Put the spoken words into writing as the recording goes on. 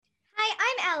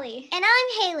Allie. And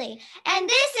I'm Haley. And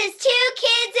this is Two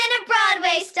Kids and a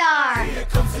Broadway Star. Here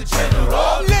comes the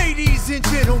general. Ladies and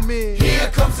gentlemen, Here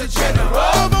comes the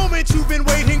general. the moment you've been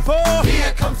waiting for.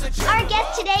 Here comes the general. Our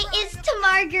guest today is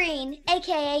Tamar Green,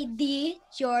 a.k.a. the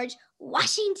George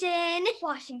Washington.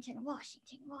 Washington.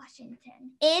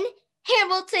 In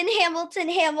Hamilton.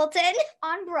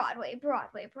 On Broadway.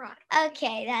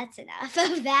 Okay, that's enough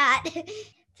of that.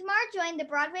 Tamar joined the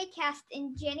Broadway cast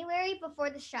in January before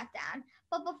the shutdown.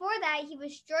 But before that, he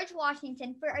was George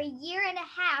Washington for a year and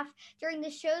a half during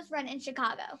the show's run in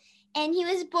Chicago. And he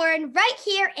was born right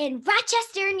here in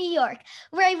Rochester, New York,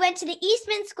 where he went to the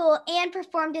Eastman School and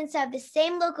performed in some of the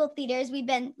same local theaters we've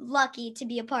been lucky to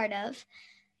be a part of.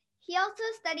 He also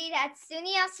studied at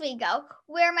SUNY Oswego,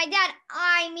 where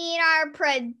our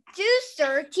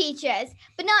producer, teaches,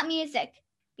 but not music,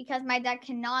 because my dad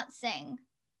cannot sing,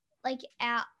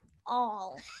 at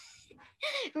all.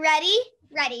 Ready?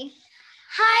 Ready.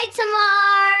 Hi,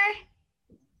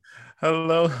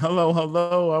 Hello.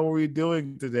 How are we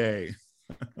doing today?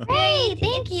 Tamar. Great,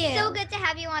 thank you. So good to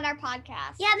have you on our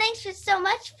podcast. Yeah, thanks so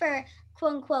much for,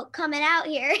 quote unquote, coming out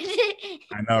here.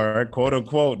 I know, right? Quote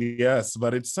unquote, yes,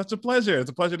 but it's such a pleasure. It's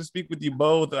a pleasure to speak with you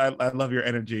both. I love your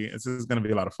energy. This is going to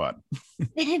be a lot of fun.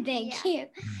 Thank you.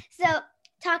 So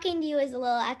talking to you is a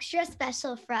little extra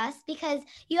special for us because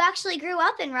you actually grew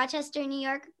up in Rochester, New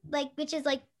York, which is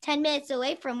 10 minutes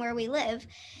away from where we live.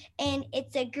 And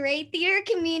it's a great theater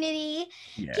community.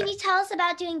 Yeah. Can you tell us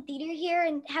about doing theater here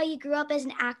and how you grew up as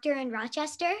an actor in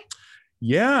Rochester?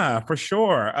 Yeah, for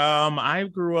sure. I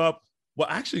grew up, well,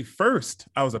 actually, first,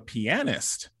 I was a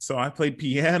pianist. So I played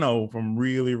piano from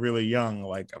really, really young,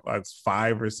 I was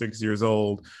 5 or 6 years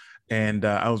old. And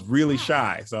I was really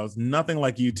shy. So I was nothing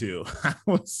like you two. I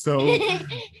was so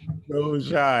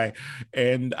shy.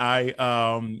 And I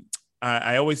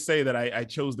always say that I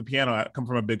chose the piano. I come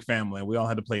from a big family and we all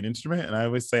had to play an instrument. And I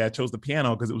always say I chose the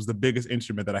piano because it was the biggest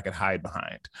instrument that I could hide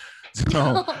behind.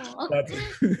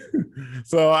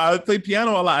 So I played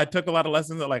piano a lot. I took a lot of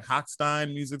lessons at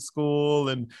Hochstein Music School,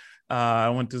 and I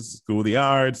went to School of the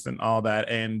Arts and all that.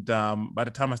 And by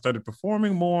the time I started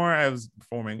performing more, I was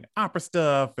performing opera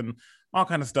stuff and all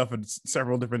kind of stuff in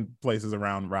several different places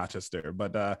around Rochester.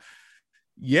 But I'm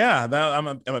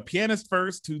a pianist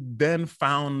first, who then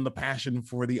found the passion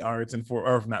for the arts and for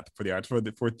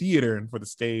theater and for the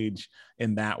stage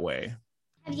in that way.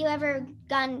 Have you ever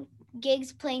gone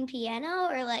gigs playing piano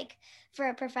or for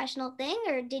a professional thing,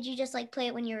 or did you just play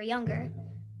it when you were younger?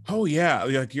 Oh yeah,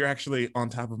 you're actually on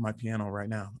top of my piano right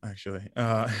now. Actually,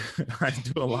 I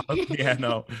do a lot of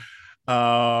piano.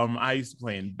 I used to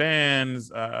play in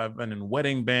bands. I've been in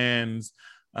wedding bands,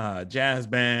 jazz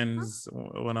bands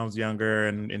when I was younger,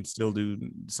 and still do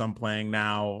some playing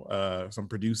now, some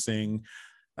producing.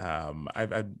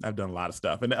 I've done a lot of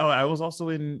stuff, and I was also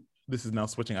in. This is now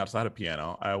switching outside of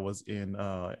piano. I was in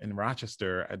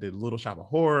Rochester. I did Little Shop of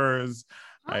Horrors.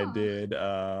 Oh. I did.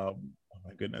 Oh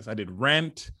my goodness! I did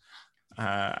Rent.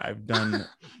 I've done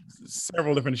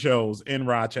several different shows in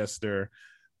Rochester,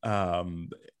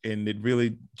 and it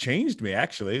really changed me.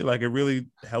 Actually, it really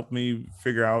helped me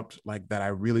figure out that I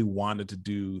really wanted to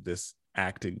do this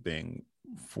acting thing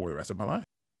for the rest of my life.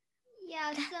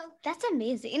 Yeah, so that's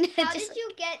amazing. How did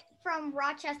you get from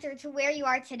Rochester to where you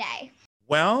are today?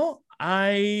 Well,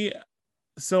 I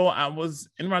was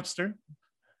in Rochester.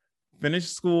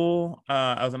 Finished school.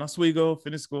 I was in Oswego,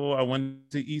 finished school. I went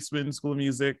to Eastman School of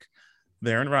Music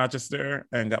there in Rochester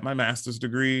and got my master's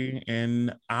degree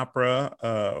in opera.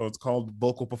 It's called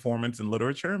vocal performance and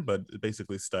literature, but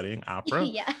basically studying opera.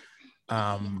 Yeah.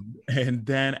 And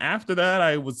then after that,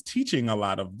 I was teaching a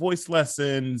lot of voice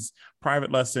lessons,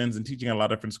 private lessons, and teaching at a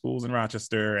lot of different schools in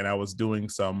Rochester. And I was doing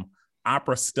some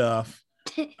opera stuff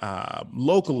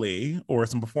locally, or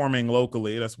some performing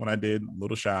locally. That's when I did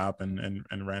Little Shop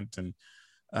and Rent, and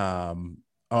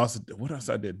also, what else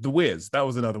I did? The Wiz. That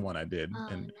was another one I did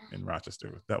in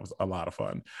Rochester. That was a lot of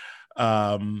fun.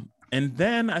 And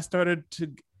then I started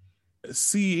to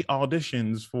see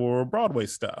auditions for Broadway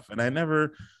stuff, and I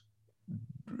never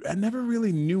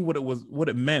really knew what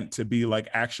it meant to be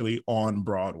actually on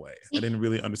Broadway. I didn't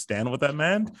really understand what that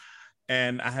meant.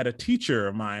 And I had a teacher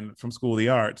of mine from School of the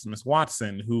Arts, Miss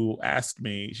Watson, who asked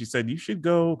me, she said, you should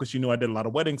go, because she knew I did a lot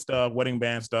of wedding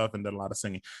band stuff, and did a lot of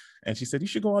singing. And she said, you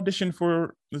should go audition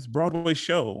for this Broadway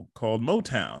show called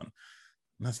Motown.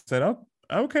 And I said, oh,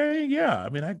 okay, yeah. I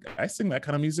mean, I sing that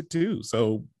kind of music too.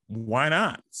 So why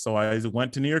not? So I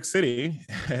went to New York City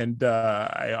and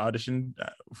I auditioned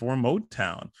for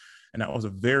Motown. And that was a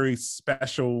very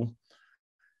special,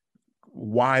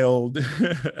 wild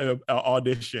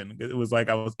audition. It was I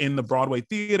was in the Broadway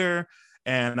theater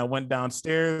And I went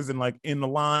downstairs and like in the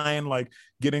line, like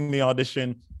getting the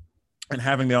audition and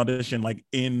having the audition like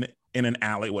in an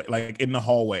alleyway, like in the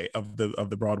hallway of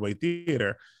the Broadway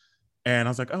theater. And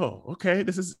I was like, oh, okay,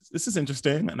 this is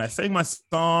interesting. And I sang my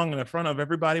song in front of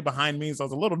everybody behind me. So I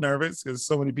was a little nervous because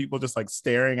so many people just like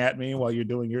staring at me while you're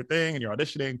doing your thing and you're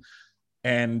auditioning.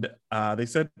 And they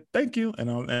said, thank you. And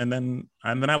then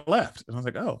I left. And I was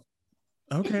like, oh,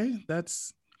 okay,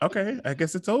 that's okay. I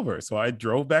guess it's over. So I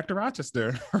drove back to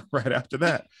Rochester right after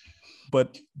that.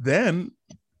 But then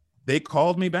they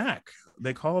called me back.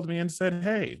 They called me and said,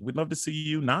 hey, we'd love to see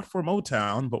you, not for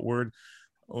Motown, but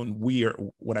we are,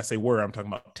 when I say we're, I'm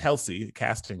talking about Telsey, the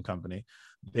casting company.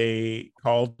 They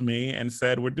called me and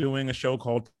said, we're doing a show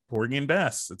called Porgy and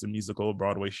Bess. It's a musical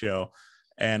Broadway show,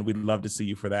 and we'd love to see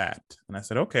you for that. And I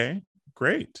said, okay,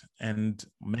 great. And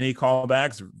many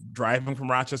callbacks, driving from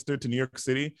Rochester to New York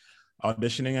City,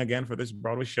 auditioning again for this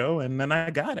Broadway show, and then I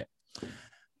got it.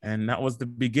 And that was the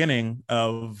beginning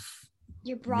of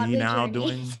your Broadway me now journey.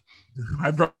 doing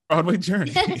my Broadway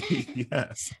journey.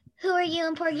 Yes. Who are you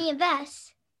in Porgy and Bess?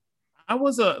 I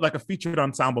was a featured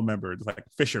ensemble member, like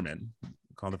fisherman,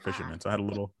 called the fisherman. So I had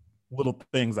little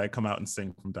things I come out and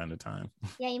sing from time to time.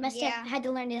 Yeah, you must have had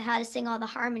to learn how to sing all the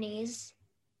harmonies.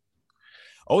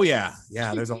 Oh yeah.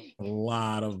 There's a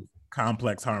lot of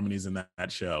complex harmonies in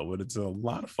that show, but it's a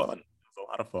lot of fun. It's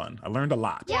a lot of fun. I learned a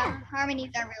lot. Yeah,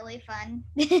 harmonies are really fun.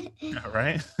 Yeah,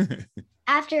 right?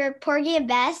 After Porgy and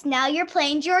Bess, now you're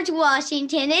playing George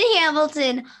Washington in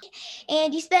Hamilton.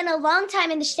 And you spent a long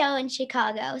time in the show in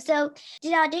Chicago. So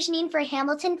did auditioning for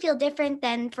Hamilton feel different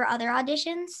than for other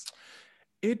auditions?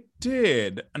 It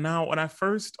did. Now, when I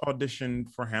first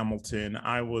auditioned for Hamilton,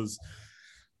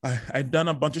 I'd done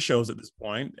a bunch of shows at this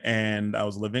point, and I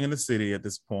was living in the city at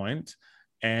this point,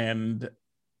 and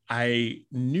I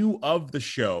knew of the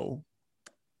show,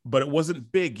 but it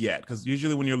wasn't big yet, because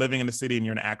usually when you're living in the city and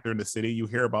you're an actor in the city, you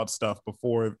hear about stuff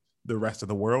before the rest of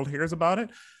the world hears about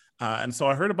it. And so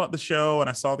I heard about the show and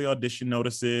I saw the audition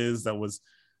notices that was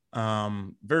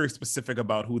very specific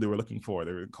about who they were looking for.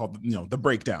 They were called, the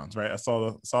breakdowns, right? I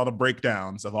saw the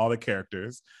breakdowns of all the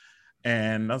characters,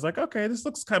 and I was like, okay, this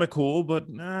looks kind of cool, but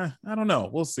I don't know,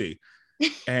 we'll see.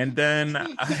 And then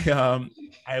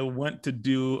I went to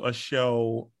do a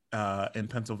show in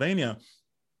Pennsylvania.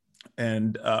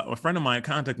 And a friend of mine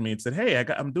contacted me and said, hey,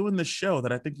 I'm doing this show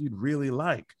that I think you'd really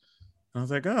like. And I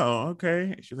was like, oh,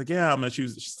 okay. She was like, yeah, she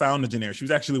was a sound engineer. She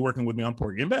was actually working with me on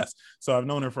Porgy and Bess. So I've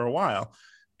known her for a while.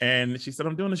 And she said,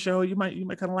 I'm doing a show. You might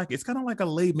kind of like it. It's kind of like a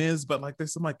Les Mis, but like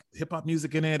there's some like hip hop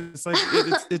music in it. It's like,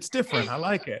 it's different. I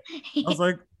like it. I was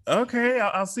like, okay,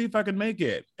 I'll see if I can make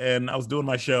it. And I was doing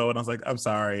my show and I was like, I'm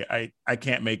sorry, I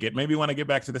can't make it. Maybe when I get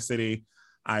back to the city,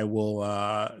 I will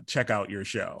check out your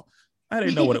show. I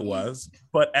didn't know what it was,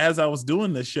 but as I was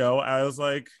doing this show, I was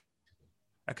like,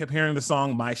 I kept hearing the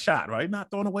song My Shot, right? Not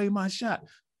throwing away my shot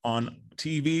on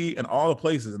TV and all the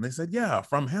places. And they said, yeah,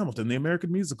 from Hamilton, the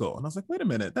American musical. And I was like, wait a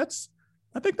minute,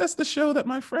 I think that's the show that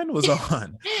my friend was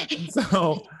on.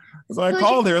 So I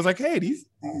called her. I was like, hey,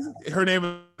 her name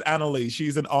is Annalie.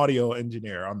 She's an audio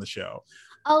engineer on the show.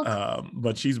 Oh.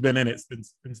 But she's been in it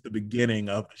since the beginning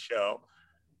of the show.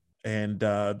 And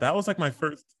that was like my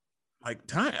first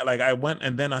time. Like I went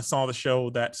and then I saw the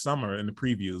show that summer in the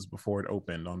previews before it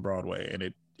opened on Broadway, and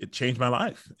it changed my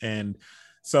life. And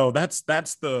so that's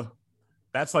like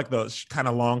the kind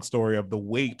of long story of the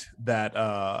weight that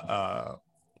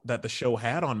that the show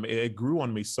had on me. It grew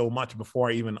on me so much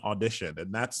before I even auditioned,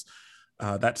 and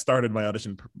that started my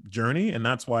audition journey, and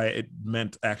that's why it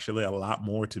meant actually a lot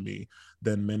more to me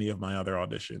than many of my other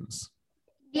auditions.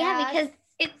 Yeah, because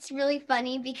it's really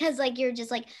funny because like you're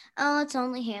just like, oh, it's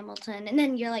only Hamilton, and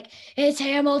then you're like, it's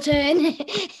Hamilton.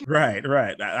 Right.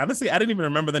 Honestly, I didn't even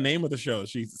remember the name of the show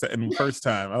she said in the first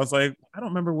time. I was like, I don't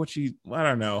remember I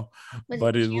don't know,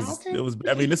 but it was.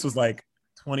 I mean, this was like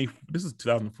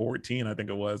 2014, I think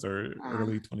it was, or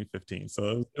early 2015.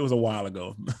 So it was a while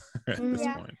ago at this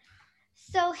point.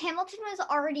 So Hamilton was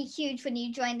already huge when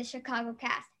you joined the Chicago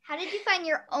cast. How did you find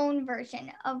your own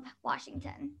version of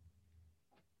Washington?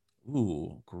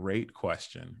 Ooh, great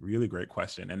question. Really great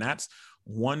question. And that's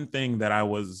one thing that I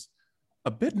was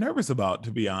a bit nervous about,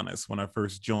 to be honest, when I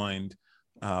first joined,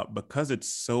 because it's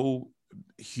so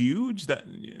huge that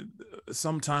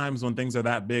sometimes when things are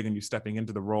that big and you're stepping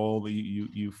into the role,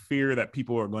 you fear that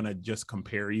people are going to just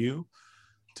compare you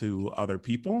to other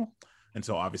people. And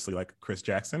so obviously like Chris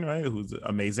Jackson, right, who's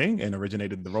amazing and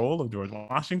originated the role of George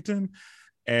Washington.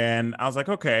 And I was like,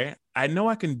 okay, I know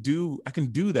I can do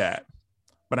that.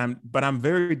 But I'm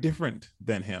very different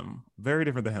than him.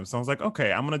 So I was like,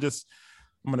 okay, I'm gonna just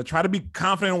I'm gonna try to be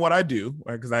confident in what I do,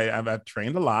 because I've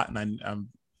trained a lot, and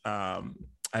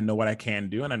I know what I can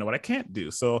do and I know what I can't do.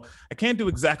 So I can't do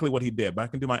exactly what he did, but I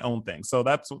can do my own thing. So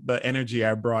that's the energy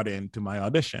I brought into my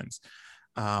auditions.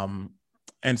 And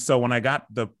so when I got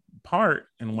the part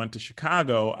and went to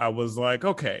Chicago, I was like,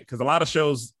 okay, because a lot of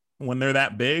shows, when they're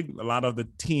that big, a lot of the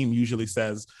team usually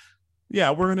says,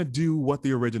 yeah, we're going to do what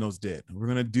the originals did. We're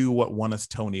going to do what won us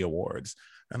Tony Awards.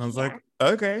 And I was like,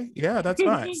 okay, yeah, that's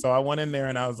fine. So I went in there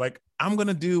and I was like, I'm going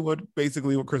to do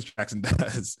basically what Chris Jackson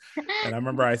does. And I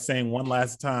remember I sang one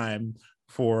last time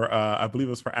for, I believe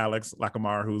it was for Alex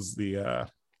Lacamar, who's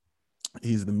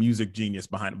he's the music genius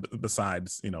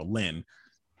besides, Lynn.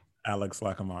 Alex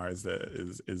Lacamar is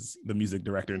the music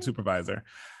director and supervisor.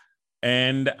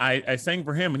 And I sang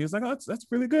for him and he was like, oh, that's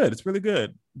really good. It's really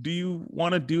good. Do you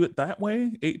want to do it that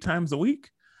way 8 times a week?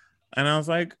 And I was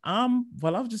like,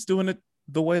 well, I was just doing it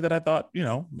the way that I thought,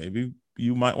 maybe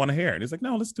you might want to hear it. And he's like,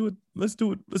 no, let's do it. Let's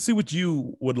see what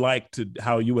you would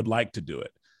how you would like to do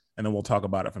it. And then we'll talk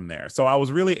about it from there. So I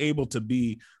was really able to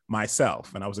be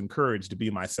myself, and I was encouraged to be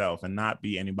myself and not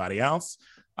be anybody else.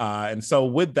 And so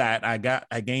with that, I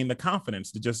gained the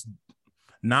confidence to just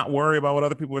not worry about what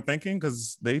other people were thinking,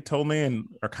 because they told me and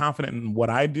are confident in what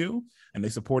I do, and they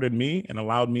supported me and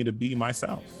allowed me to be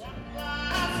myself.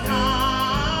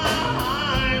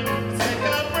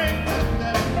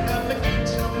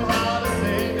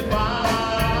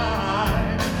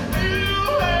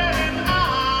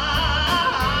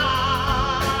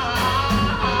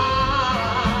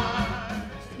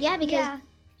 Yeah, because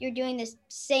you're doing the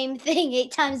same thing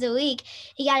 8 times a week.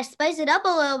 You got to spice it up a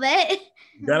little bit.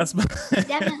 That's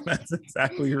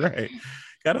exactly right.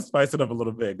 Got to spice it up a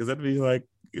little bit, because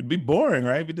it'd be boring,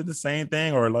 right? If you did the same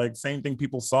thing, or like same thing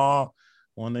people saw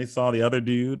when they saw the other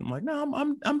dude. I'm like,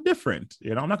 no, I'm different.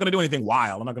 I'm not going to do anything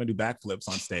wild. I'm not going to do backflips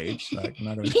on stage. Like, I'm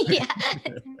not gonna Yeah.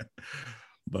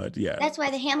 But yeah. That's why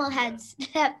the Hammerheads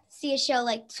see a show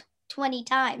like 20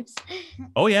 times.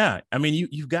 Oh yeah. I mean,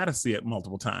 you've got to see it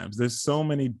multiple times. There's so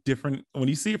many different, when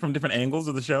you see it from different angles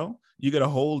of the show, you get a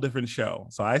whole different show.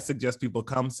 So I suggest people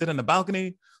come sit in the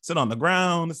balcony, sit on the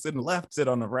ground, sit on the left, sit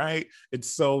on the right. It's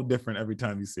so different every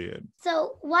time you see it.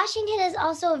 So Washington is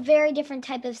also a very different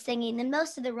type of singing than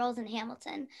most of the roles in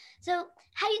Hamilton. So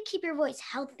how do you keep your voice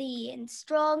healthy and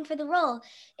strong for the role?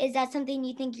 Is that something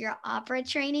you think your opera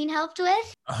training helped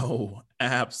with? Oh,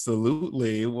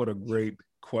 absolutely. What a great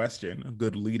question. A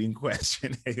good leading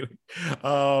question.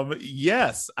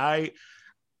 Yes,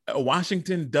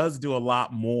 Washington does do a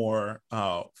lot more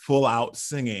full out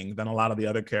singing than a lot of the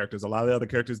other characters. A lot of the other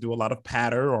characters do a lot of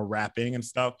patter or rapping and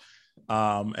stuff.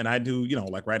 And I do,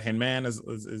 like Right Hand Man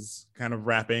is kind of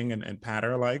rapping and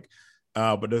patter like,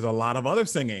 but there's a lot of other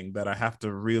singing that I have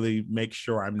to really make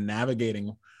sure I'm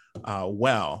navigating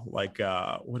well. Like,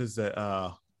 what is it?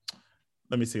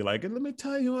 Let me see, like, let me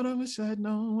tell you what I wish I had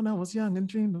known when I was young and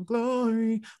dreamed of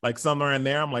glory. Like somewhere in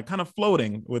there, I'm like kind of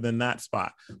floating within that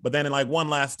spot. But then in like One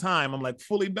Last Time, I'm like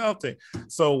fully belting.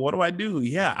 So what do?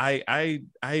 Yeah, I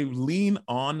lean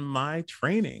on my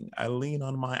training. I lean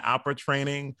on my opera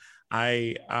training.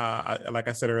 I like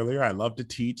I said earlier, I love to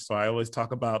teach. So I always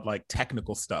talk about like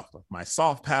technical stuff. Like my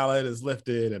soft palate is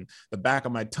lifted and the back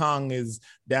of my tongue is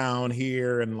down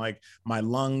here. And like my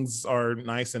lungs are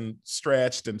nice and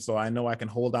stretched. And so I know I can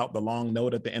hold out the long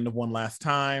note at the end of One Last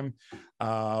Time.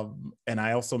 And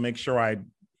I also make sure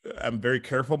I'm very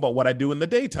careful about what I do in the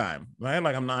daytime, right?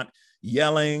 Like I'm not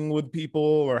yelling with people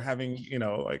or having,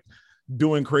 like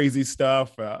doing crazy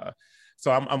stuff.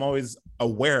 So I'm always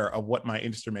aware of what my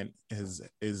instrument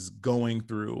is going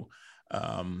through,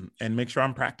 and make sure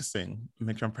I'm practicing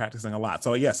a lot.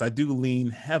 So yes, I do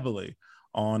lean heavily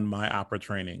on my opera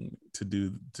training to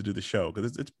do the show,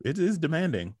 because it is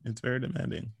demanding. It's very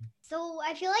demanding. So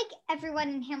I feel like everyone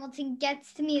in Hamilton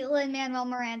gets to meet Lin-Manuel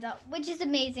Miranda, which is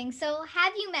amazing. So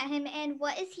have you met him, and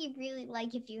what is he really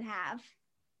like if you have?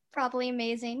 Probably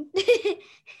amazing.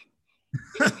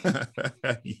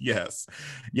 Yes,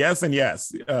 and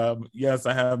yes. Yes,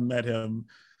 I have met him.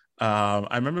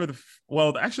 I remember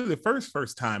the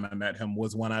first time I met him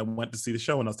was when I went to see the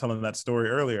show, and I was telling that story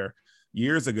earlier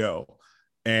years ago.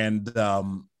 And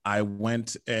I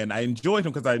went and I enjoyed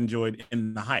him because I enjoyed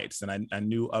In the Heights, and I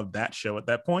knew of that show at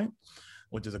that point,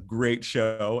 which is a great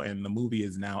show. And the movie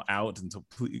is now out. And so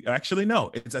actually, no,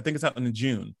 I think it's out in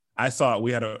June. I saw it.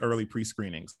 We had an early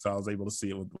pre-screening, so I was able to see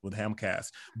it with Hamcast.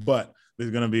 But there's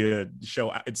going to be a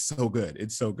show. It's so good.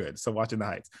 It's so good. So watching the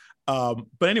Heights.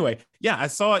 But anyway, yeah,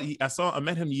 I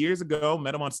met him years ago.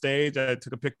 Met him on stage. I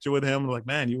took a picture with him. I'm like,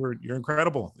 man, you're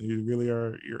incredible. You really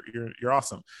are. You're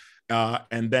awesome.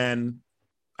 And then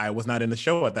I was not in the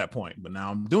show at that point, but now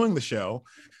I'm doing the show.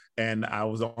 And I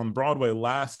was on Broadway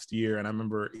last year, and I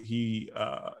remember he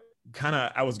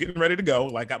I was getting ready to go,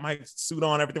 like got my suit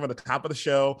on, everything, at the top of the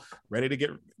show, ready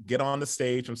to get on the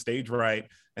stage from stage right.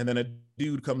 And then a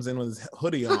dude comes in with his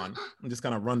hoodie on and just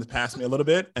kind of runs past me a little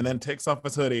bit and then takes off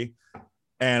his hoodie.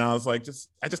 And I was like,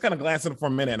 I just kind of glanced at him for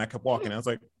a minute and I kept walking. I was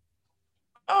like,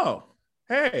 oh,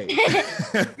 hey.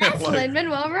 That's like,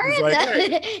 Lin-Manuel Miranda. Like,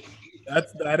 hey,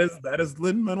 that is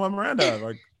Lin-Manuel Miranda.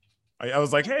 Like, I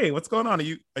was like, hey, what's going on? Are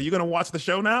you gonna watch the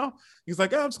show now? He's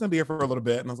like, oh, I'm just gonna be here for a little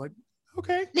bit. And I was like,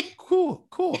 okay, cool.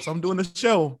 So I'm doing the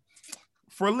show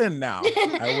for Lin now.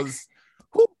 I was,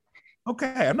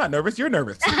 okay, I'm not nervous. You're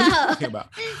nervous. What are you talking about?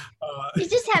 You're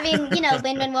just having,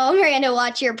 Lin-Manuel Miranda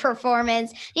watch your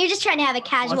performance. You're just trying to have a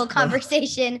casual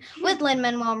conversation with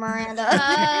Lin-Manuel Miranda.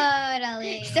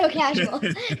 Totally. So casual.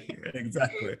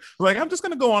 Exactly. Like, I'm just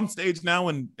gonna go on stage now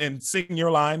and sing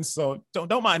your lines. So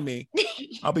don't mind me.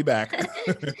 I'll be back.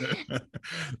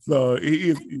 So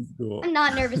he's cool. I'm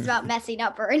not nervous about messing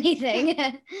up or anything.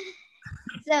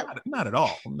 So not at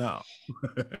all. No.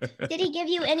 Did he give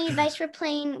you any advice for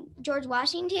playing George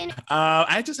Washington?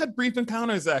 I just had brief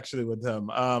encounters actually with him.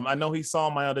 I know he saw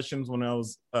my auditions when I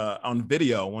was on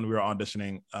video when we were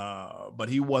auditioning, but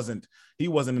he wasn't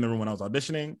in the room when I was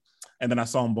auditioning. And then I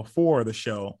saw him before the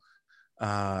show,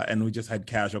 and we just had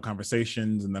casual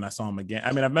conversations. And then I saw him again.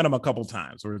 I mean, I've met him a couple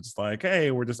times. We're just like,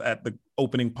 hey, we're just at the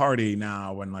opening party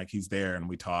now when like he's there and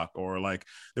we talk. Or like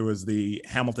there was the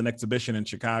Hamilton exhibition in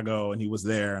Chicago and he was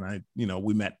there and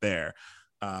we met there.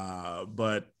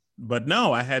 But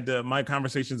no, I had my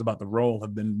conversations about the role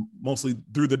have been mostly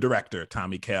through the director,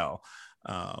 Tommy Kell,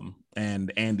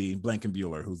 and Andy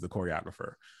Blankenbuehler, who's the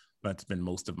choreographer. That's been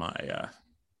most of my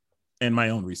and my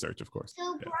own research, of course.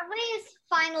 So Broadway is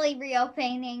finally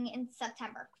reopening in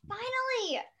September.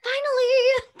 Finally.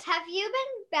 Have you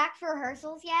been back for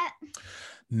rehearsals yet?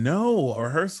 No,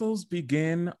 rehearsals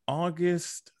begin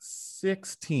August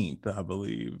 16th, I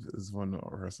believe, is when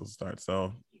rehearsals start.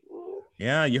 So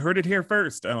yeah, you heard it here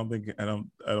first. I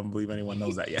don't believe anyone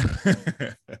knows that yet.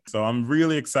 So I'm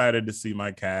really excited to see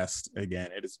my cast again.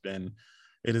 It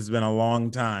has been a long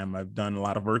time. I've done a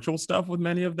lot of virtual stuff with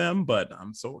many of them, but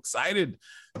I'm so excited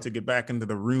to get back into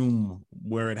the room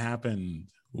where it happened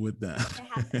with them.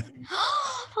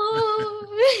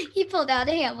 Oh, he pulled out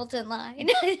a Hamilton line.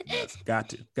 Yes, got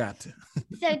to.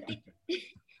 So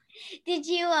did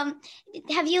you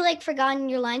have you like forgotten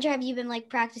your lines, or have you been like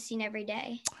practicing every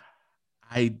day?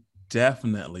 I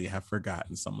definitely have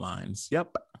forgotten some lines.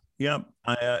 Yep.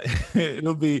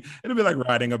 It'll be like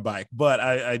riding a bike, but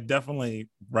I definitely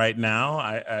right now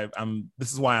I'm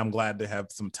this is why I'm glad to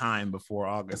have some time before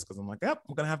August, because I'm like, yep,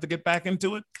 I'm gonna have to get back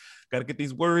into it. Got to get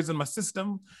these words in my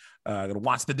system. Gonna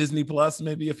watch the Disney Plus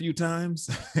maybe a few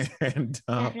times and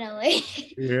Definitely.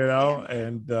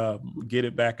 Get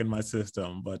it back in my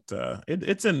system. But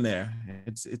it's in there.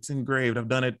 It's engraved. I've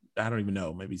done it, I don't even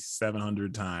know, maybe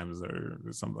 700 times or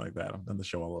something like that. I've done the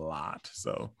show a lot.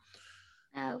 So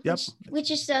which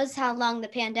just shows how long the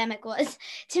pandemic was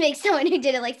to make someone who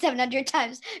did it like 700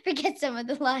 times forget some of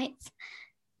the lines.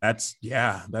 That's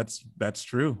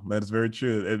true. That's very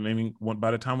true. I mean,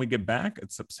 by the time we get back,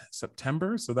 it's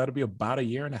September, so that'll be about a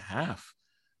year and a half,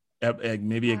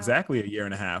 maybe exactly a year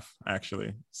and a half,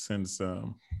 actually, since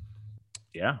so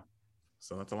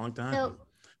that's a long time. So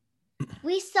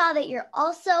we saw that you're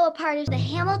also a part of the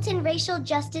Hamilton Racial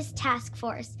Justice Task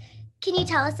Force. Can you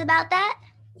tell us about that?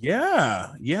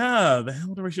 Yeah. The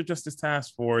Hamilton Racial Justice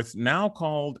Task Force, now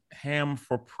called Ham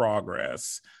for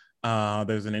Progress.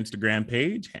 There's an Instagram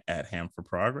page at Ham for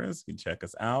Progress. You can check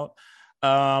us out.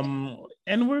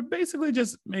 And we're basically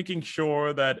just making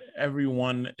sure that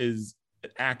everyone is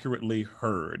accurately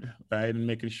heard, right? And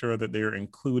making sure that they're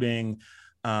including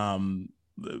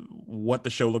what the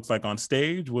show looks like on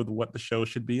stage with what the show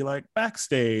should be like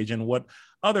backstage and what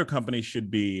other companies should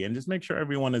be, and just make sure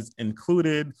everyone is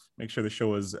included, make sure the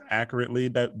show is accurately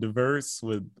diverse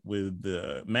with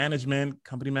the management,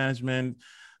 company management,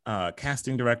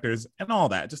 casting directors, and all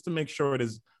that, just to make sure it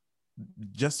is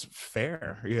just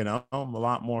fair, a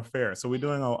lot more fair. So we're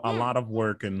doing a lot of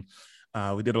work, and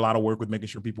we did a lot of work with making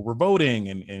sure people were voting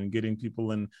and getting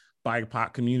people in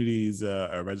BIPOC communities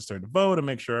registered to vote, and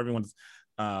make sure everyone's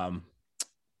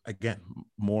again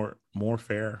more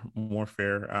fair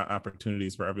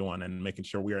opportunities for everyone, and making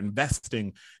sure we are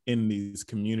investing in these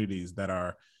communities that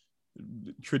are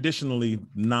traditionally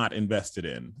not invested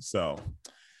in. So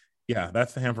yeah,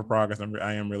 that's the Ham for Progress.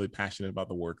 I am really passionate about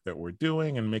the work that we're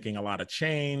doing and making a lot of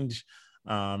change,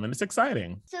 and it's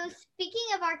exciting. So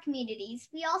speaking of our communities,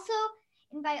 we also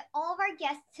invite all of our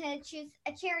guests to choose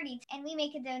a charity, and we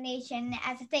make a donation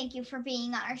as a thank you for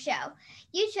being on our show.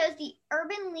 You chose the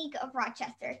Urban League of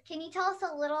Rochester. Can you tell us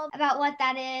a little about what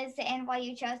that is and why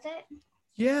you chose it?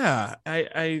 Yeah,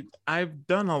 I've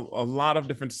done a lot of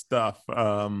different stuff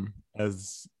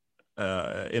as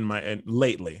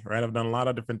lately, right? I've done a lot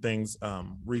of different things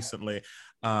recently,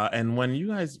 and when you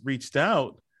guys reached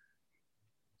out,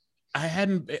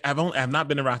 I've not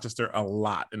been in Rochester a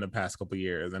lot in the past couple of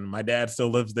years, and my dad still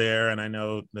lives there, and I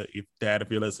know that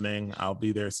if you're listening, I'll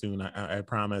be there soon. I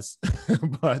promise.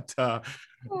 But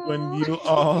when you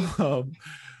all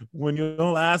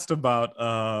asked about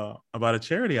a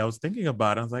charity, I was thinking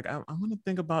about it. I was like, I'm going to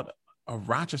think about a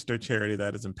Rochester charity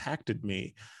that has impacted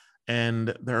me,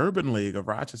 and the Urban League of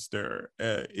Rochester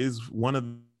is one of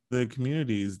the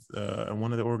communities and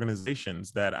one of the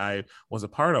organizations that I was a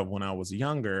part of when I was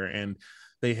younger, and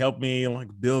they helped me like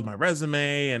build my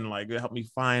resume and like help me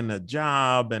find a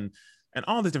job and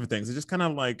all these different things. It just kind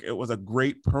of like, it was a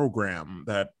great program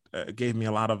that gave me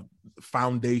a lot of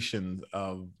foundations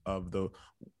of the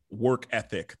work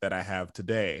ethic that I have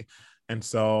today. And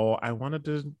so I wanted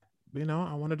to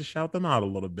shout them out a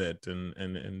little bit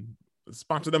and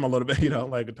sponsor them a little bit,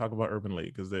 like talk about Urban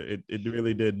League, because it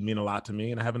really did mean a lot to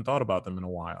me, and I haven't thought about them in a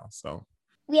while. So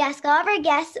We ask all of our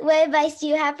guests, what advice do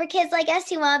you have for kids like us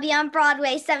who want to be on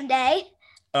Broadway someday?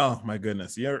 Oh my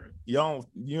goodness, your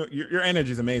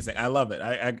energy is amazing. I love it.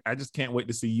 I just can't wait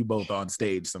to see you both on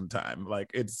stage sometime.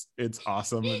 Like it's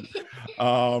awesome.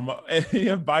 Any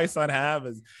advice I'd have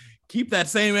is keep that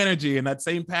same energy and that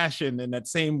same passion and that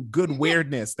same good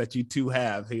weirdness that you two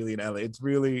have, Haley and Ellie. It's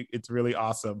really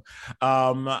awesome.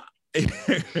 I'll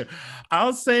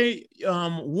say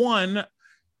one,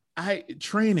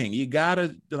 training. You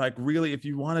gotta like really, if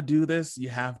you want to do this, you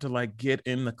have to like get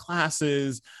in the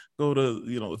classes, go to,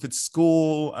 if it's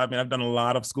school. I mean, I've done a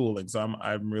lot of schooling, so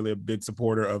I'm really a big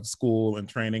supporter of school and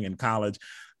training in college.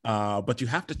 But you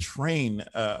have to train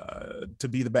to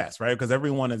be the best, right? Because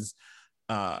everyone is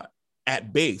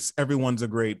at base, everyone's a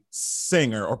great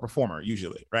singer or performer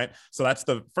usually, right? So that's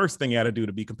the first thing you got to do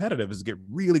to be competitive, is get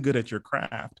really good at your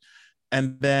craft.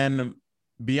 And then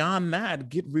beyond that,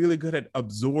 get really good at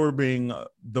absorbing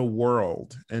the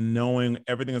world and knowing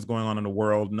everything that's going on in the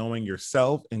world, knowing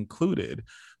yourself included,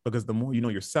 because the more you know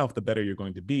yourself, the better you're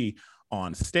going to be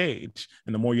on stage.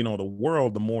 And the more you know the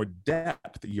world, the more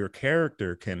depth your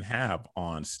character can have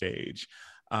on stage.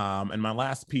 And my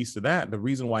last piece to that, the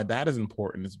reason why that is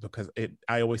important is because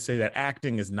I always say that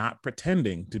acting is not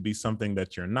pretending to be something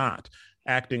that you're not.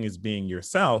 Acting is being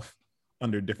yourself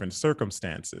under different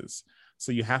circumstances.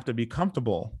 So you have to be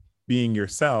comfortable being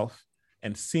yourself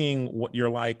and seeing what you're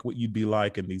like, what you'd be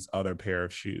like in these other pair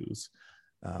of shoes.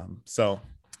 So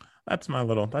that's my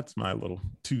little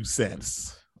 2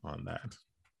 cents on that.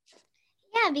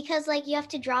 Yeah, because like you have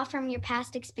to draw from your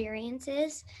past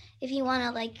experiences if you want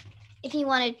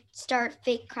to start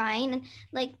fake crying.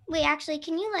 Like, wait, actually,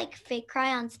 can you like fake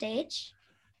cry on stage?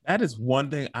 That is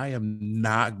one thing I am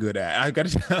not good at. I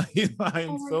gotta tell you, I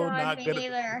am not good at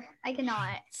either. I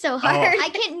cannot. So hard. I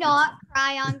cannot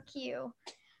cry on cue.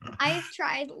 I've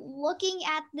tried looking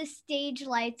at the stage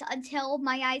lights until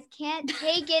my eyes can't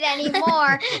take it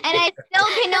anymore, and I still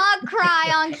cannot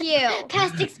cry on cue.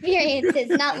 Past experiences,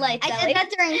 not lights. I did that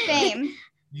during Fame.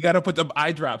 You got to put the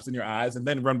eye drops in your eyes and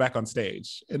then run back on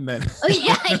stage. And then. Oh,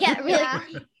 yeah, really. Yeah.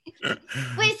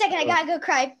 Wait a second, I gotta go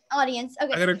cry, audience.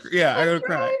 Okay. I gotta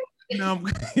cry. No.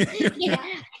 Yeah,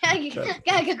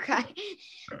 gotta go cry.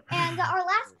 And our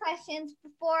last questions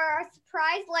before our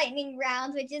surprise lightning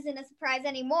round, which isn't a surprise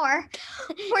anymore.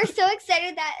 We're so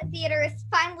excited that theater is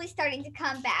finally starting to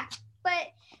come back, but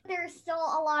there's still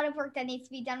a lot of work that needs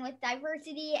to be done with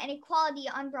diversity and equality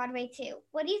on Broadway too.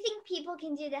 What do you think people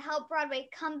can do to help Broadway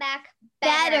come back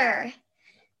better?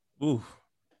 Ooh,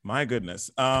 my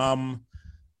goodness.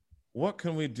 What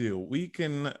can we do? We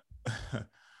can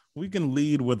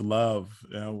lead with love.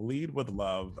 Lead with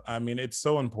love. I mean, it's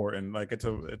so important. Like it's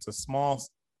a small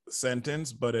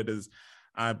sentence, but it is,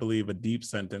 I believe, a deep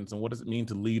sentence. And what does it mean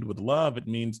to lead with love? It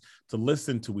means to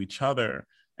listen to each other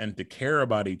and to care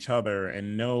about each other,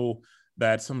 and know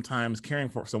that sometimes caring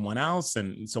for someone else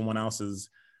and someone else's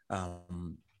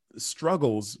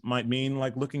struggles might mean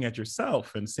like looking at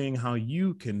yourself and seeing how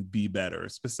you can be better.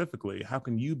 Specifically, how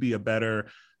can you be a better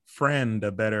friend,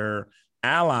 a better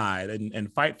ally,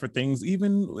 and fight for things,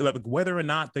 even like whether or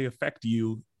not they affect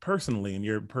you personally in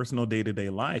your personal day-to-day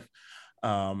life.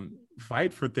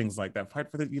 Fight for things like that.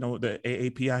 Fight for the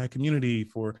AAPI community,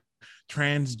 for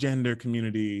transgender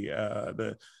community,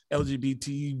 the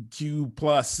LGBTQ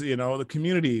plus, the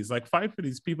communities. Like, fight for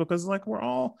these people, because like we're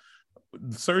all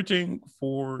searching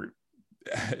for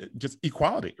just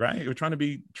equality, right? We're trying to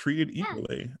be treated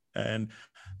equally. And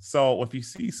so if you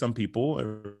see some people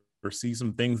or see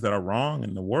some things that are wrong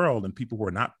in the world and people who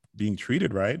are not being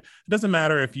treated right, it doesn't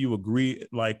matter if you agree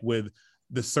like with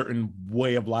the certain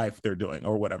way of life they're doing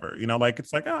or whatever, you know, like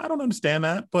it's like, oh, I don't understand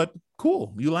that, but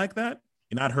cool. You like that?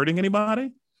 You're not hurting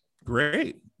anybody?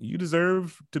 Great. You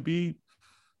deserve to be,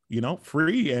 you know,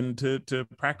 free and to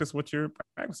practice what you're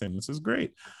practicing. This is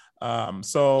great.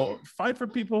 So fight for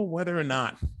people, whether or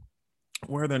not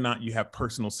you have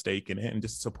personal stake in it, and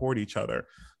just support each other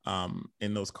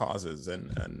in those causes,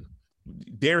 and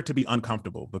dare to be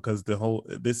uncomfortable, because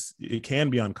it can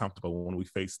be uncomfortable when we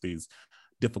face these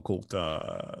difficult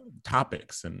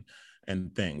topics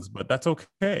and things, but that's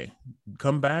okay.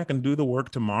 Come back and do the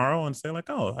work tomorrow and say like,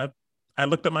 oh, I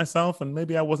looked at myself and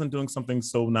maybe I wasn't doing something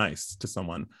so nice to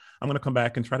someone. I'm going to come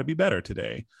back and try to be better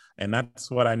today. And that's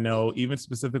what I know, even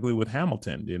specifically with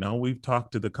Hamilton. You know, we've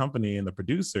talked to the company and the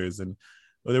producers, and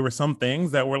there were some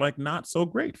things that were like not so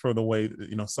great for the way,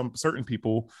 you know, some certain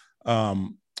people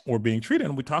were being treated.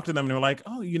 And we talked to them and they were like,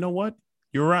 oh, you know what?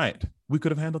 You're right. We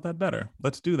could have handled that better.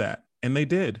 Let's do that. And they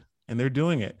did. And they're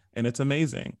doing it. And it's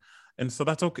amazing. And so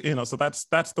that's okay, you know, so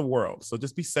that's the world. So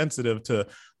just be sensitive to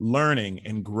learning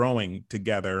and growing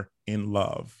together in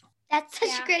love. That's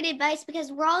such great advice,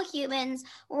 because we're all humans.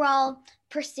 We're all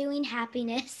pursuing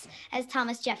happiness, as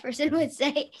Thomas Jefferson would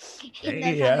say. Even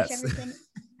though Thomas Jefferson is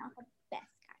not the best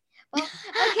guy. Well,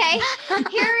 okay,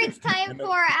 here it's time for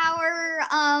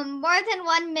our more than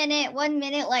 1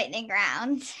 minute lightning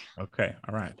round. Okay,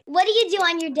 all right. What do you do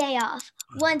on your day off?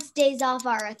 Once days off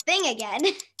are a thing again.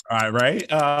 All right.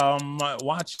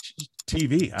 Watch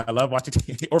TV. I love watching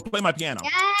TV or play my piano.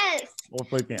 Yes. Or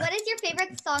play piano. What is your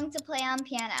favorite song to play on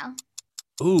piano?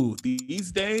 Ooh,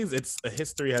 these days it's A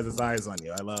History Has Its Eyes on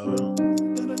You. I love.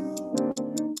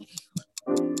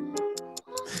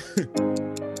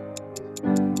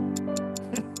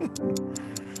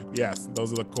 Yes,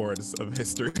 those are the chords of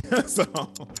history. So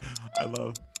I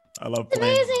love It's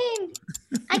playing. amazing.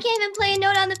 I can't even play a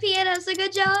note on the piano, so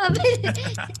good job.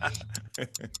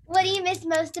 What do you miss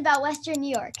most about Western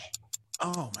New York?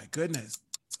 Oh my goodness.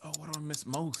 Oh, what do I miss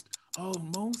most? Oh,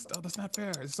 that's not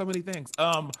fair. There's so many things.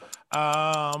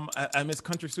 I miss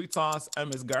country sweet sauce. I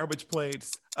miss garbage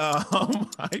plates.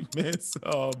 I miss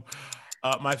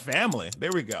my family.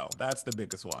 There we go. That's the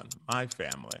biggest one. My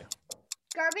family.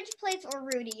 Garbage plates or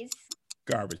Rudy's?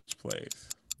 Garbage plates.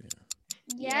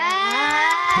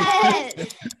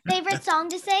 Yes. Favorite song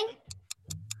to sing?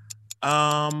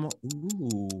 I'll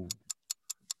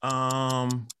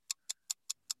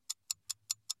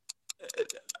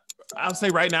say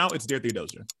right now it's Dear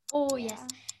Theodosia. Oh, yes.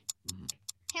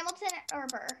 Hamilton or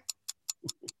Burr?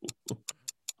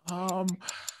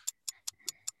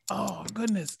 Oh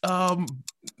goodness.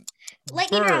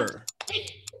 Lightning round.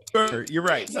 Burr. You're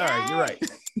right. Sorry, you're right.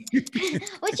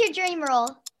 What's your dream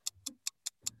role?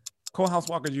 Colehouse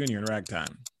Walker Jr. in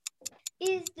Ragtime.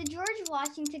 Is the George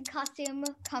Washington costume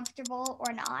comfortable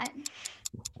or not?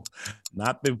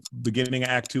 Not the beginning of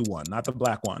Act 2 one, not the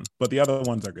black one, but the other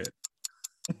ones are good.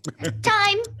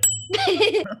 Time.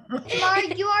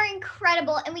 Tamara, you are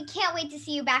incredible, and we can't wait to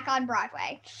see you back on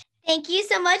Broadway. Thank you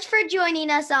so much for joining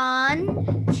us on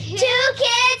Two Kids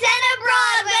and a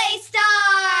Broadway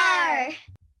Star.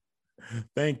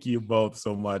 Thank you both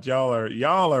so much.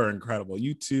 Y'all are incredible.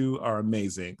 You two are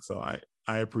amazing. So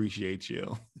I appreciate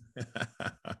you.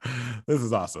 This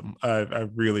is awesome. I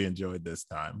really enjoyed this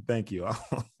time. Thank you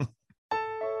all.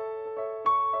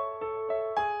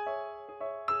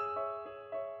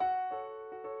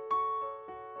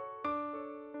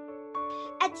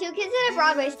 At Two Kids and a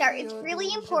Broadway Star, it's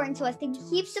really important to us to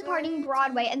keep supporting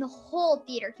Broadway and the whole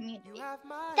theater community.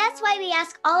 That's why we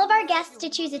ask all of our guests to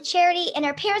choose a charity and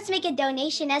our parents make a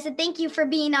donation as a thank you for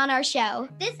being on our show.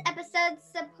 This episode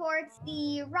supports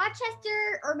the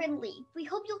Rochester Urban League. We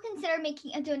hope you'll consider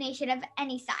making a donation of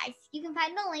any size. You can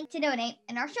find the link to donate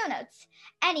in our show notes.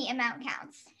 Any amount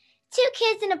counts. Two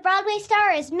Kids and a Broadway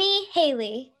Star is me,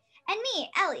 Haley. And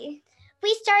me, Ellie.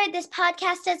 We started this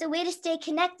podcast as a way to stay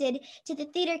connected to the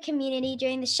theater community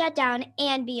during the shutdown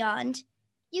and beyond.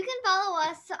 You can follow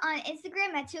us on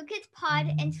Instagram at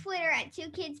 2KidsPod and Twitter at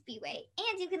 2KidsBway.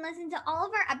 And you can listen to all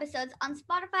of our episodes on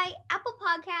Spotify, Apple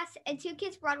Podcasts, and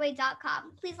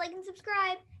 2KidsBroadway.com. Please like and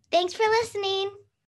subscribe. Thanks for listening.